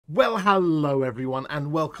Well, hello everyone,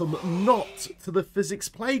 and welcome not to the physics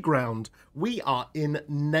playground. We are in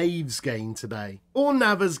Navesgane today. Or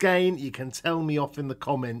Navesgane, you can tell me off in the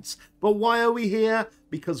comments. But why are we here?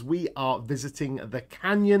 Because we are visiting the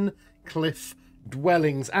Canyon Cliff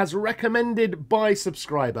Dwellings, as recommended by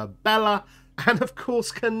subscriber Bella, and of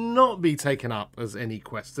course cannot be taken up as any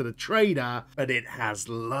quest to the trader, but it has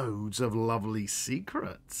loads of lovely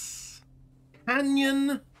secrets.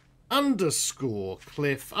 Canyon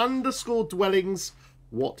 _cliff _dwellings.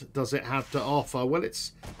 What does it have to offer? Well,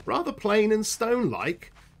 it's rather plain and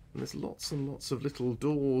stone-like, and there's lots and lots of little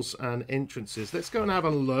doors and entrances. Let's go and have a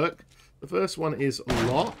look. The first one is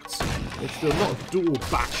locked. It's a lot of door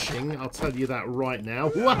bashing, I'll tell you that right now.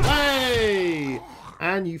 Hey!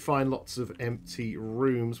 And you find lots of empty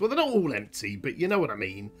rooms. Well, they're not all empty, but you know what I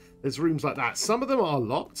mean. There's rooms like that. Some of them are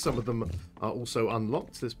locked, some of them are also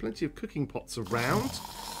unlocked. There's plenty of cooking pots around.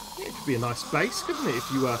 Yeah, it could be a nice base, couldn't it,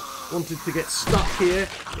 if you wanted to get stuck here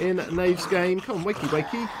in Navesgane. Come on, wakey,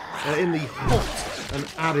 wakey. In the hot and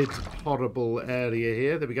arid, horrible area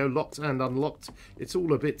here. There we go, locked and unlocked. It's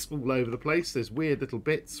all a bit all over the place. There's weird little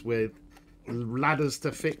bits with ladders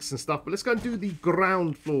to fix and stuff. But let's go and do the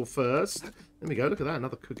ground floor first. There we go, look at that,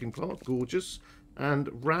 another cooking pot, gorgeous. And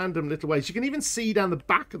random little ways. You can even see down the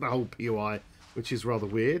back of the whole POI, which is rather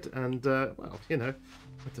weird. And, well, you know,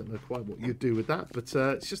 I don't know quite what you'd do with that, but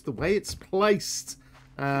it's just the way it's placed.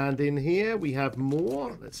 And in here we have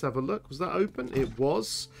more. Let's have a look. Was that open? It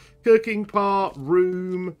was. Cooking pot,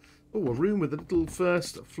 room. Oh, a room with a little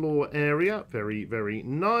first floor area. Very, very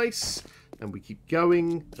nice. And we keep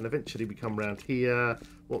going, and eventually we come around here.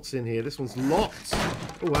 What's in here? This one's locked.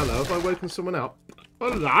 Oh, hello. Have I woken someone up?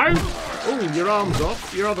 Hello. Oh, your arm's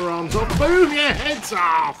off. Your other arm's off. Boom, your head's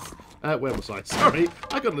off. Where was I? Sorry,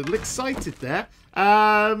 I got a little excited there.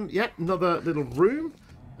 Yeah, another little room.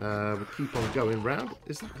 We'll keep on going round.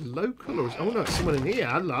 Is that a local or is... Oh no, it's someone in here.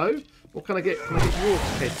 Hello. What can I get? Can I get your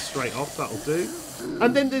head straight off? That'll do.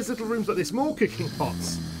 And then there's little rooms like this, more cooking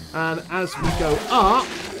pots. And as we go up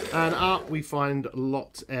and up, we find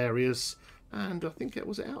locked areas. And I think it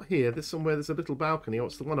was out here. There's somewhere. There's a little balcony. Oh,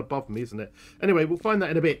 it's the one above me, isn't it? Anyway, we'll find that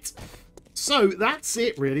in a bit. So that's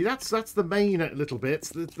it, really. That's the main little bits.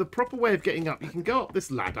 The proper way of getting up, you can go up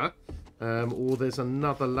this ladder, or there's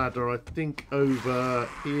another ladder, I think, over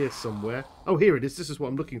here somewhere. Oh, here it is. This is what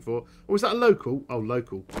I'm looking for. Or is that a local? Oh,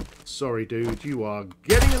 local. Sorry, dude. You are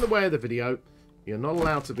getting in the way of the video. You're not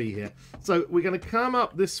allowed to be here. So we're going to come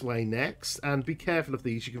up this way next, and be careful of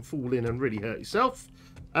these. You can fall in and really hurt yourself.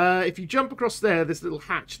 If you jump across there, there's a little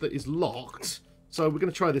hatch that is locked. So we're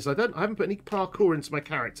going to try this. I haven't put any parkour into my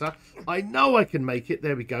character. I know I can make it.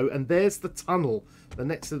 There we go. And there's the tunnel, the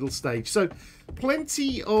next little stage. So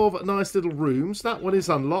plenty of nice little rooms. That one is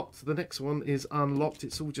unlocked. The next one is unlocked.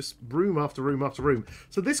 It's all just room after room after room.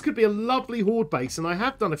 So this could be a lovely horde base. And I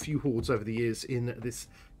have done a few hordes over the years in this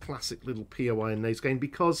classic little POI in Navesgane,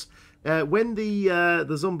 because when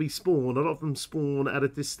the zombies spawn, a lot of them spawn at a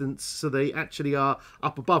distance, so they actually are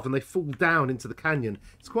up above and they fall down into the canyon.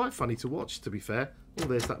 It's quite funny to watch, to be fair. Oh,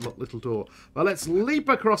 there's that little door. Well, let's leap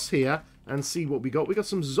across here and see what we got. We got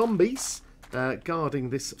some zombies guarding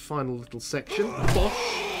this final little section.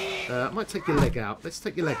 Bosh! I might take your leg out. Let's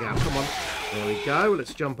take your leg out. Come on. There we go.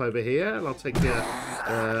 Let's jump over here, and I'll take your.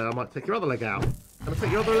 I might take your other leg out. Can I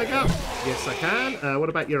take your other leg out? Yes, I can. What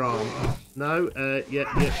about your arm? No. Yeah.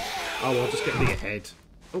 Oh, I'll just get to your head.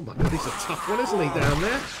 Oh my God, he's a tough one, isn't he, down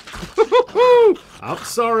there? I'm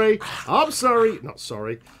sorry. I'm sorry. Not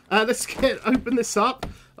sorry. Let's open this up.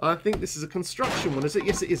 I think this is a construction one, is it?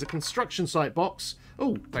 Yes, it is a construction site box.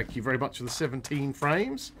 Oh, thank you very much for the 17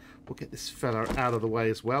 frames. We'll get this fella out of the way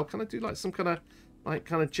as well. Can I do like some kind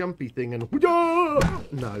of jumpy thing and... No,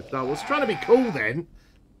 I was trying to be cool then.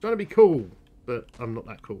 Trying to be cool, but I'm not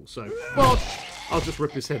that cool. So, bosh, I'll just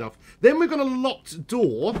rip his head off. Then we've got a locked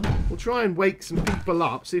door. We'll try and wake some people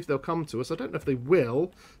up, see if they'll come to us. I don't know if they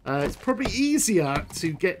will. It's probably easier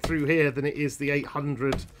to get through here than it is the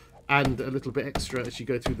 800 and a little bit extra as you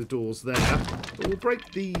go through the doors there. But we'll break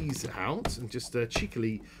these out and just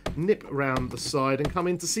cheekily nip around the side and come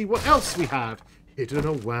in to see what else we have hidden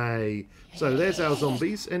away. So there's our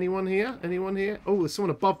zombies. Anyone here? Anyone here? Oh, there's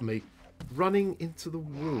someone above me running into the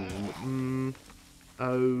room.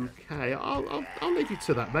 Okay, I'll leave you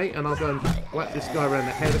to that, mate, and I'll go and whack this guy around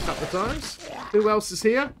the head a couple of times. Who else is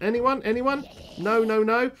here? Anyone? Anyone?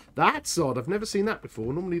 No. That's odd. I've never seen that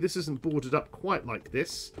before. Normally this isn't boarded up quite like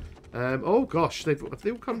this. Oh gosh, have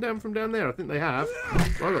they all come down from down there? I think they have.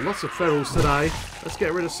 Well, I've got lots of ferals today. Let's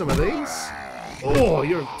get rid of some of these. Oh,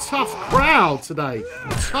 you're a tough crowd today.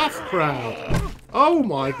 Tough crowd. Oh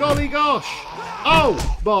my golly gosh.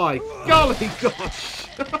 Oh my golly gosh!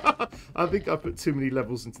 I think I put too many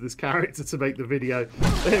levels into this character to make the video.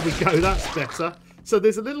 There we go, that's better. So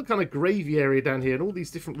there's a little kind of gravy area down here and all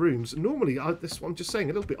these different rooms. Normally, this I'm just saying,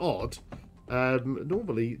 a little bit odd.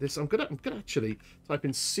 Normally, this I'm gonna actually type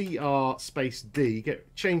in CR space D,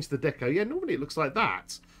 change the deco. Yeah, normally it looks like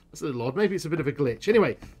that. That's a little odd. Maybe it's a bit of a glitch.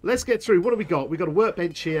 Anyway, let's get through. What do we got? We got a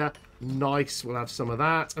workbench here. Nice. We'll have some of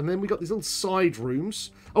that. And then we got these little side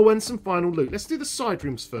rooms. Oh, and some final loot. Let's do the side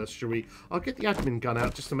rooms first, shall we? I'll get the admin gun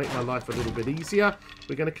out just to make my life a little bit easier.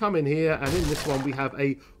 We're going to come in here, and in this one we have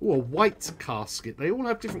a white casket. They all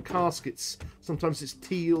have different caskets. Sometimes it's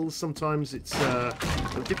teal, sometimes it's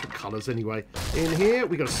different colours anyway. In here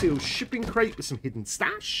we got a sealed shipping crate with some hidden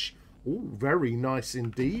stash. Oh, very nice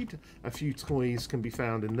indeed. A few toys can be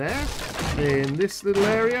found in there. In this little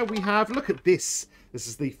area we have, look at this. This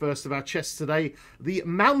is the first of our chests today, the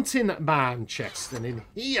Mountain Man chest. And in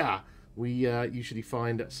here we usually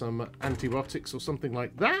find some antibiotics or something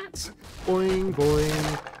like that. Boing,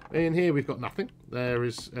 boing. In here we've got nothing. There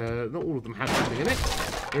is, not all of them have something in it.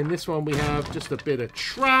 In this one we have just a bit of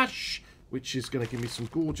trash, which is going to give me some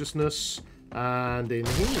gorgeousness. And in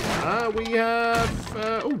here we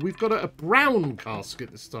have, we've got a brown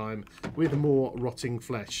casket this time with more rotting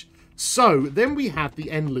flesh. So then we have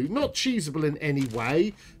the end loot, not cheesable in any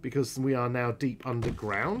way because we are now deep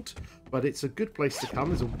underground, but it's a good place to come.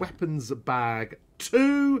 There's a weapons bag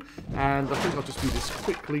too, and I think I'll just do this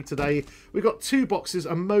quickly today. We've got 2 boxes,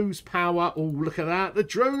 a Moe's Power, oh look at that, the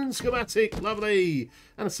drone schematic, lovely,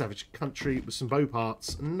 and a Savage Country with some bow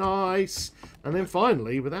parts, nice. And then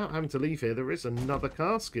finally, without having to leave here, there is another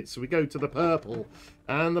casket, so we go to the purple,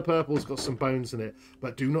 and the purple's got some bones in it,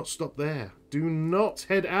 but do not stop there, do not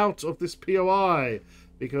head out of this POI,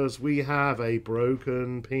 because we have a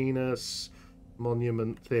broken penis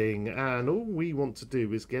monument thing, and all we want to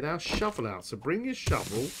do is get our shovel out. So bring your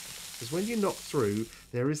shovel, because when you knock through,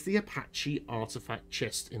 there is the Apache artifact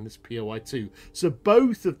chest in this POI too. So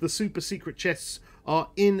both of the super secret chests are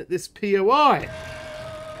in this POI.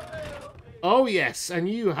 Oh yes, and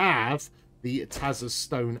you have the Taz's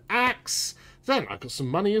stone axe. Then I got some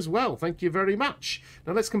money as well. Thank you very much.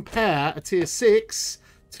 Now let's compare a tier 6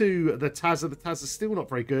 to the Tazza. The Tazza's still not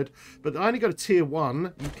very good, but I only got a tier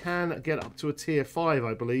 1. You can get up to a tier 5,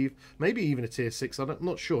 I believe. Maybe even a tier 6. I'm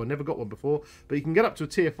not sure. I never got one before, but you can get up to a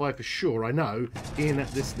tier 5 for sure, I know, in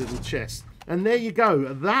this little chest. And there you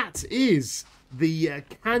go. That is the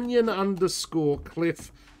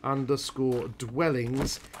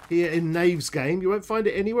canyon_cliff_dwellings here in Navesgane. You won't find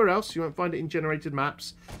it anywhere else. You won't find it in generated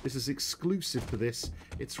maps. This is exclusive to this.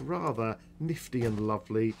 It's rather nifty and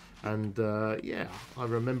lovely. And yeah, I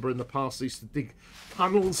remember in the past I used to dig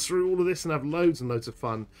tunnels through all of this and have loads and loads of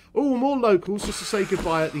fun. Oh, more locals just to say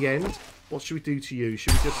goodbye at the end. What should we do to you?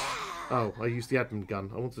 Should we just... Oh, I used the admin gun.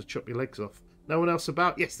 I wanted to chop your legs off. No one else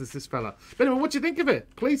about? Yes, there's this fella. But anyway, what do you think of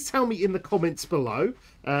it? Please tell me in the comments below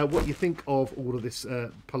what you think of all of this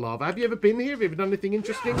palaver. Have you ever been here? Have you ever done anything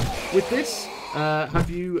interesting with this?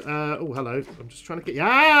 Have you... oh, hello. I'm just trying to get you...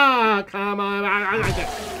 Ah, come on. Oh,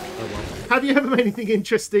 well. Have you ever made anything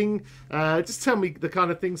interesting? Just tell me the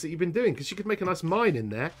kind of things that you've been doing, because you could make a nice mine in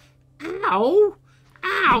there. Ow!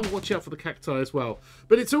 Ow! Watch out for the cacti as well.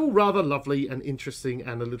 But it's all rather lovely and interesting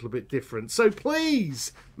and a little bit different. So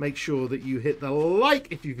please make sure that you hit the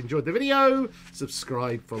like if you've enjoyed the video.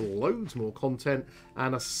 Subscribe for loads more content.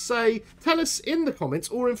 And I say, tell us in the comments,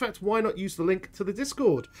 or in fact, why not use the link to the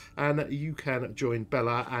Discord? And you can join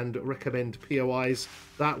Bella and recommend POIs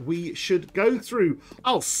that we should go through.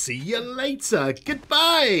 I'll see you later.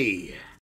 Goodbye!